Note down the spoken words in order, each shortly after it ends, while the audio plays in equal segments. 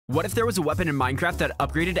What if there was a weapon in Minecraft that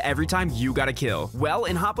upgraded every time you got a kill? Well,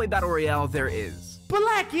 in Hoplite Battle Royale, there is. But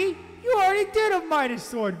Laqqy, you already did a Midas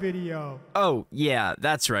Sword video. Oh, yeah,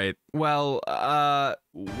 that's right. Well,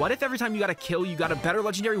 what if every time you got a kill, you got a better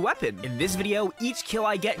legendary weapon? In this video, each kill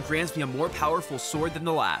I get grants me a more powerful sword than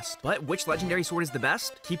the last. But which legendary sword is the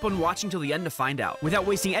best? Keep on watching till the end to find out. Without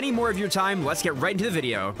wasting any more of your time, let's get right into the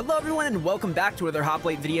video. Hello everyone and welcome back to another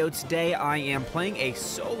Hoplite video. Today I am playing a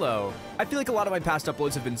solo. I feel like a lot of my past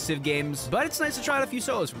uploads have been Civ games, but it's nice to try out a few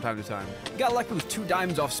solos from time to time. Got lucky with 2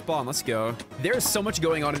 diamonds off spawn, let's go. There is so much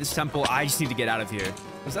going on in this temple, I just need to get out of here.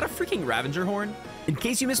 Was that a freaking Ravager horn? In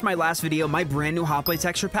case you missed my last video, my brand new Hoplite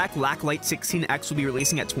texture pack, Laqqy 16X, will be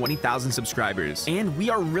releasing at 20,000 subscribers. And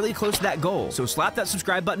we are really close to that goal, so slap that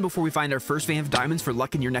subscribe button before we find our first vein of diamonds for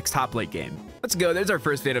luck in your next Hoplite game. Let's go, there's our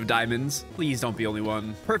first vein of diamonds. Please don't be only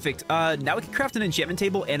one. Perfect, now we can craft an enchantment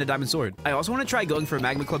table and a diamond sword. I also want to try going for a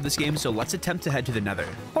magma club this game, so let's attempt to head to the nether.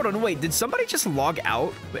 Hold on, wait, did somebody just log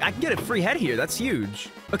out? Wait, I can get a free head here, that's huge.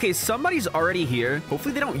 Okay, somebody's already here.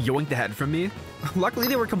 Hopefully they don't yoink the head from me. Luckily,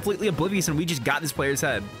 they were completely oblivious and we just got this player's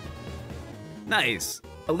head. Nice.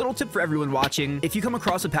 A little tip for everyone watching, if you come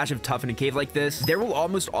across a patch of tuff in a cave like this, there will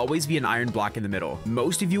almost always be an iron block in the middle.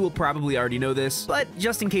 Most of you will probably already know this, but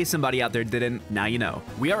just in case somebody out there didn't, now you know.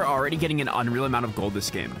 We are already getting an unreal amount of gold this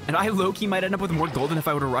game, and I low-key might end up with more gold than if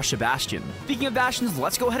I were to rush a bastion. Speaking of bastions,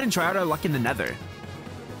 let's go ahead and try out our luck in the nether.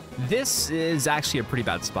 This is actually a pretty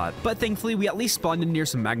bad spot, but thankfully we at least spawned in near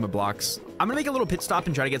some magma blocks. I'm gonna make a little pit stop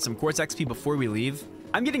and try to get some quartz XP before we leave.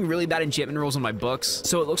 I'm getting really bad enchantment rolls on my books,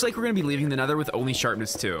 so it looks like we're gonna be leaving the nether with only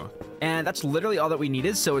sharpness 2. And that's literally all that we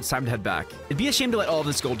needed, so it's time to head back. It'd be a shame to let all of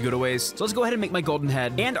this gold go to waste, so let's go ahead and make my golden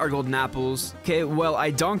head and our golden apples. Okay, well,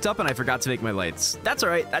 I donked up and I forgot to make my lights. That's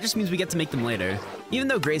alright, that just means we get to make them later. Even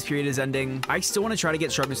though grace period is ending, I still want to try to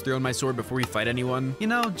get sharpness 3 on my sword before we fight anyone. You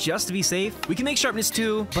know, just to be safe. We can make sharpness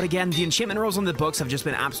 2, but again, the enchantment rolls on the books have just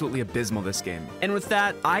been absolutely abysmal this game. And with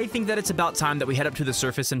that, I think that it's about time that we head up to the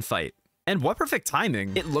surface and fight. And what perfect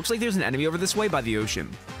timing. It looks like there's an enemy over this way by the ocean.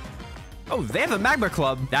 Oh, they have a magma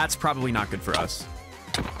club. That's probably not good for us.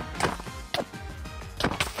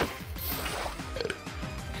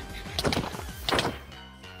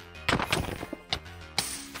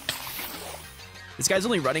 This guy's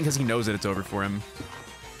only running because he knows that it's over for him.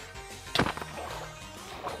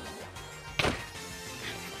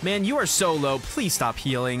 Man, you are so low. Please stop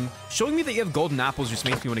healing. Showing me that you have golden apples just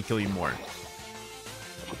makes me want to kill you more.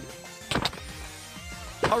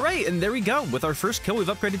 Alright, and there we go. With our first kill, we've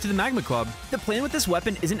upgraded to the Magma Club. The plan with this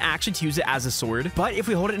weapon isn't actually to use it as a sword, but if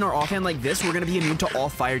we hold it in our offhand like this, we're going to be immune to all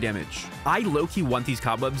fire damage. I low-key want these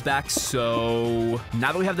cobwebs back, so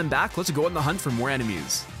now that we have them back, let's go on the hunt for more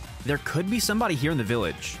enemies. There could be somebody here in the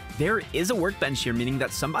village. There is a workbench here, meaning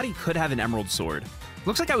that somebody could have an emerald sword.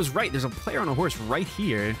 Looks like I was right. There's a player on a horse right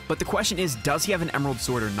here, but the question is, does he have an emerald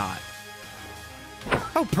sword or not?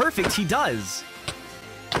 Oh, perfect, he does.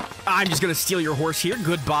 I'm just gonna steal your horse here.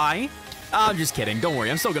 Goodbye. I'm just kidding. Don't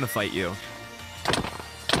worry. I'm still gonna fight you.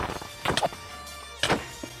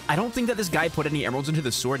 I don't think that this guy put any emeralds into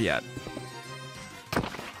the sword yet.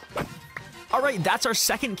 All right, that's our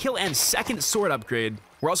second kill and second sword upgrade.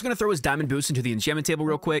 We're also gonna throw his diamond boost into the enchantment table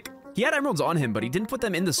real quick. He had emeralds on him, but he didn't put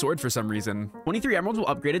them in the sword for some reason. 23 emeralds will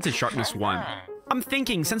upgrade it to sharpness 1. I'm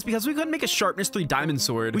thinking, because we couldn't make a sharpness 3 diamond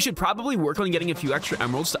sword, we should probably work on getting a few extra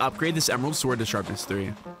emeralds to upgrade this emerald sword to sharpness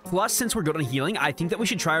 3. Plus, since we're good on healing, I think that we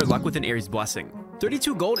should try our luck with an Aries blessing.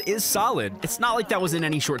 32 gold is solid. It's not like that was in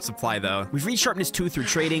any short supply though. We've reached sharpness 2 through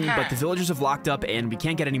trading, but the villagers have locked up and we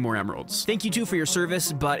can't get any more emeralds. Thank you 2 for your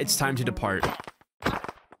service, but it's time to depart.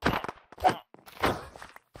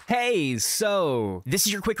 Hey, so this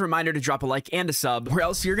is your quick reminder to drop a like and a sub, or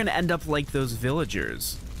else you're gonna end up like those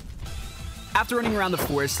villagers. After running around the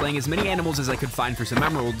forest, slaying as many animals as I could find for some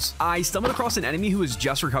emeralds, I stumbled across an enemy who was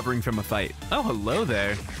just recovering from a fight. Oh, hello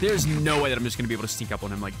there. There's no way that I'm just gonna be able to sneak up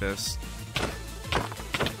on him like this.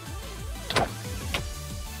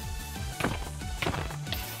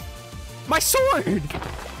 My sword!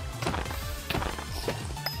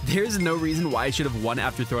 There's no reason why I should have won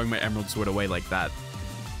after throwing my emerald sword away like that.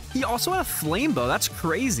 He also had a flame bow, that's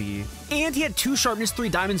crazy. And he had 2 sharpness 3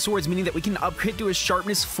 diamond swords, meaning that we can upgrade to a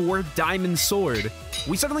sharpness 4 diamond sword.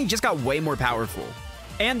 We suddenly just got way more powerful.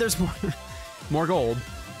 And there's more gold.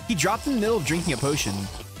 He dropped in the middle of drinking a potion.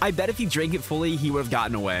 I bet if he drank it fully, he would have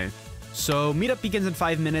gotten away. So meetup begins in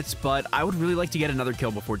 5 minutes, but I would really like to get another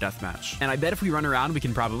kill before deathmatch. And I bet if we run around, we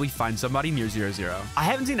can probably find somebody near 0-0. I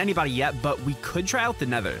haven't seen anybody yet, but we could try out the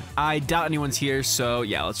nether. I doubt anyone's here, so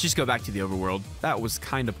yeah, let's just go back to the overworld. That was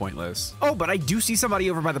kind of pointless. Oh, but I do see somebody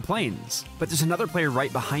over by the plains. But there's another player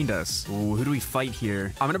right behind us. Ooh, who do we fight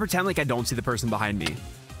here? I'm gonna pretend like I don't see the person behind me.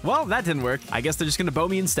 Well, that didn't work. I guess they're just gonna bow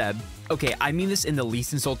me instead. Okay, I mean this in the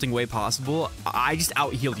least insulting way possible. I just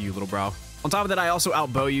out-healed you, little bro. On top of that, I also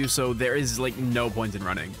out-bow you, so there is, like, no point in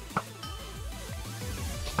running.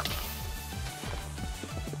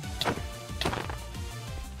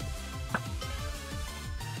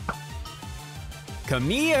 Come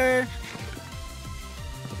here!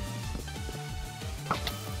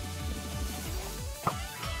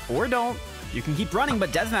 Or don't. You can keep running, but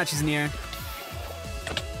deathmatch is near.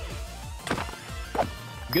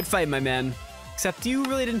 Good fight, my man. Except you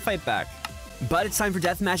really didn't fight back. But it's time for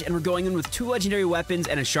deathmatch, and we're going in with 2 legendary weapons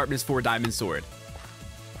and a sharpness 4 diamond sword.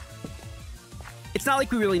 It's not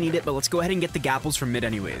like we really need it, but let's go ahead and get the gapples from mid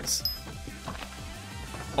anyways.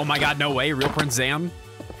 Oh my god, no way. Real Prince Zam?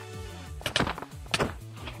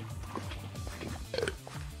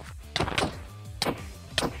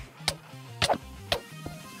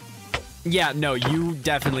 Yeah, no, you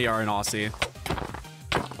definitely are an Aussie.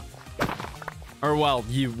 Or, well,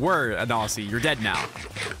 you were an Aussie. You're dead now.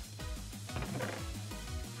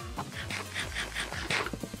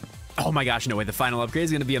 Oh my gosh, no way. The final upgrade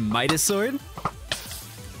is going to be a Midas sword?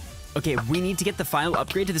 Okay, we need to get the final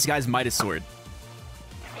upgrade to this guy's Midas sword.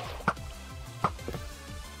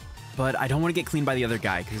 But I don't want to get cleaned by the other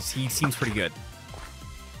guy, because he seems pretty good.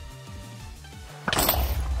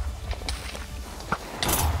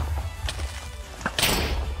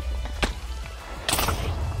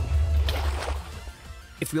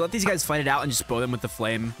 If we let these guys fight it out and just bow them with the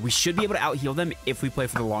flame, we should be able to out-heal them if we play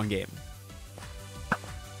for the long game.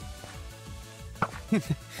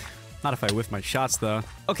 Not if I whiff my shots, though.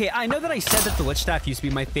 Okay, I know that I said that the Lich Staff used to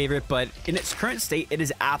be my favorite, but in its current state, it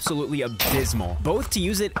is absolutely abysmal. Both to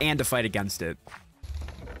use it and to fight against it.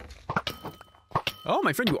 Oh,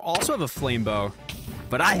 my friend, you also have a flame bow.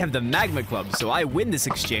 But I have the Magma Club, so I win this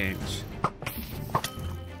exchange.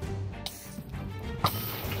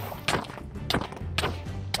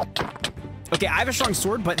 Okay, I have a strong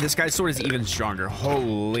sword, but this guy's sword is even stronger.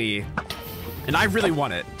 Holy. And I really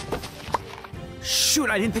want it. Shoot,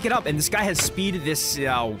 I didn't pick it up. And this guy has speed. This,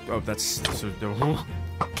 this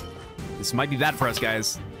might be bad for us,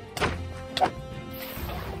 guys.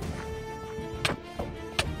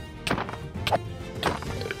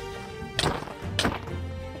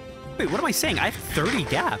 Wait, what am I saying? I have 30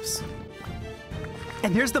 gaps.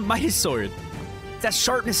 And there's the Midas sword. That's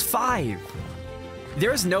sharpness 5.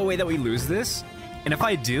 There is no way that we lose this. And if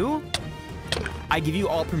I do, I give you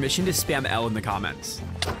all permission to spam L in the comments.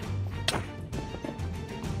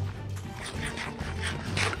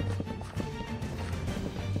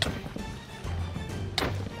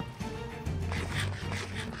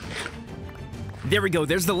 There we go.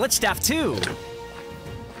 There's the Lich Staff too.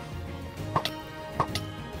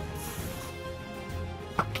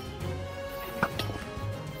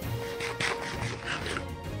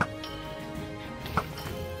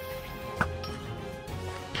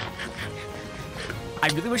 I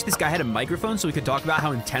really wish this guy had a microphone so we could talk about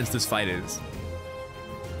how intense this fight is.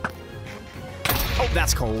 Oh,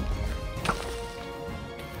 that's cold.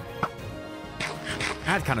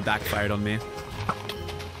 That kind of backfired on me.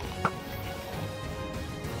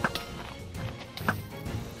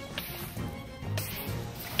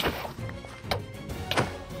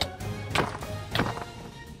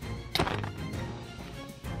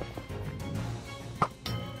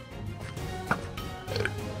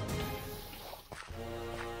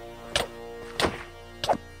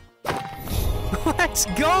 Let's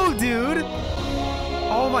go, dude!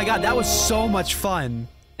 Oh my god, that was so much fun.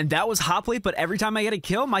 And that was Hoplite, but every time I get a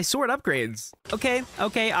kill, my sword upgrades. Okay,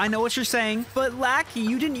 I know what you're saying. But Laqqy,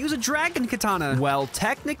 you didn't use a dragon katana. Well,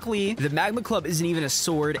 technically, the Magma Club isn't even a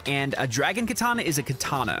sword, and a dragon katana is a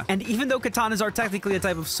katana. And even though katanas are technically a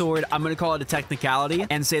type of sword, I'm gonna call it a technicality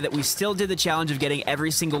and say that we still did the challenge of getting every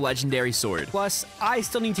single legendary sword. Plus, I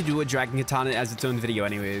still need to do a dragon katana as its own video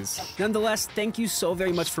anyways. Nonetheless, thank you so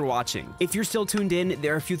very much for watching. If you're still tuned in,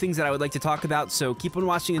 there are a few things that I would like to talk about, so keep on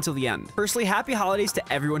watching until the end. Firstly, happy holidays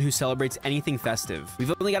to everyone who celebrates anything festive.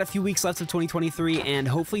 We've only got a few weeks left of 2023, and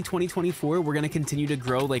hopefully 2024, we're going to continue to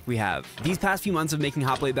grow like we have. These past few months of making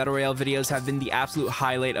Hoplite Battle Royale videos have been the absolute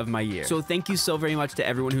highlight of my year. So thank you so very much to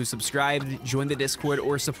everyone who subscribed, joined the Discord,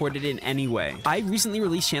 or supported in any way. I recently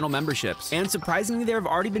released channel memberships, and surprisingly, there have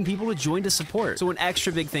already been people who joined to support. So an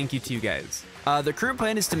extra big thank you to you guys. The current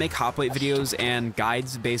plan is to make Hoplite videos and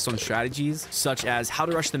guides based on strategies, such as how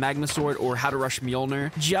to rush the Magma Sword or how to rush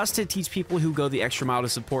Mjolnir, just to teach people who go the extra mile to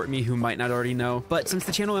support me who might not already know. But since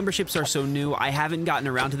the channel memberships are so new, I haven't gotten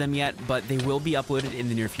around to them yet, but they will be uploaded in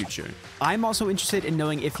the near future. I'm also interested in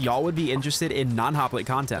knowing if y'all would be interested in non-Hoplite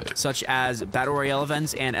content, such as Battle Royale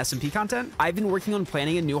events and SMP content. I've been working on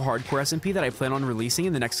planning a new hardcore SMP that I plan on releasing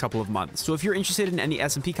in the next couple of months, so if you're interested in any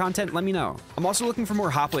SMP content, let me know. I'm also looking for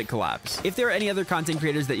more Hoplite collabs. If there are any other content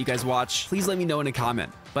creators that you guys watch, please let me know in a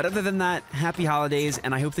comment. But other than that, happy holidays,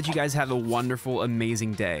 and I hope that you guys have a wonderful,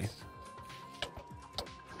 amazing day.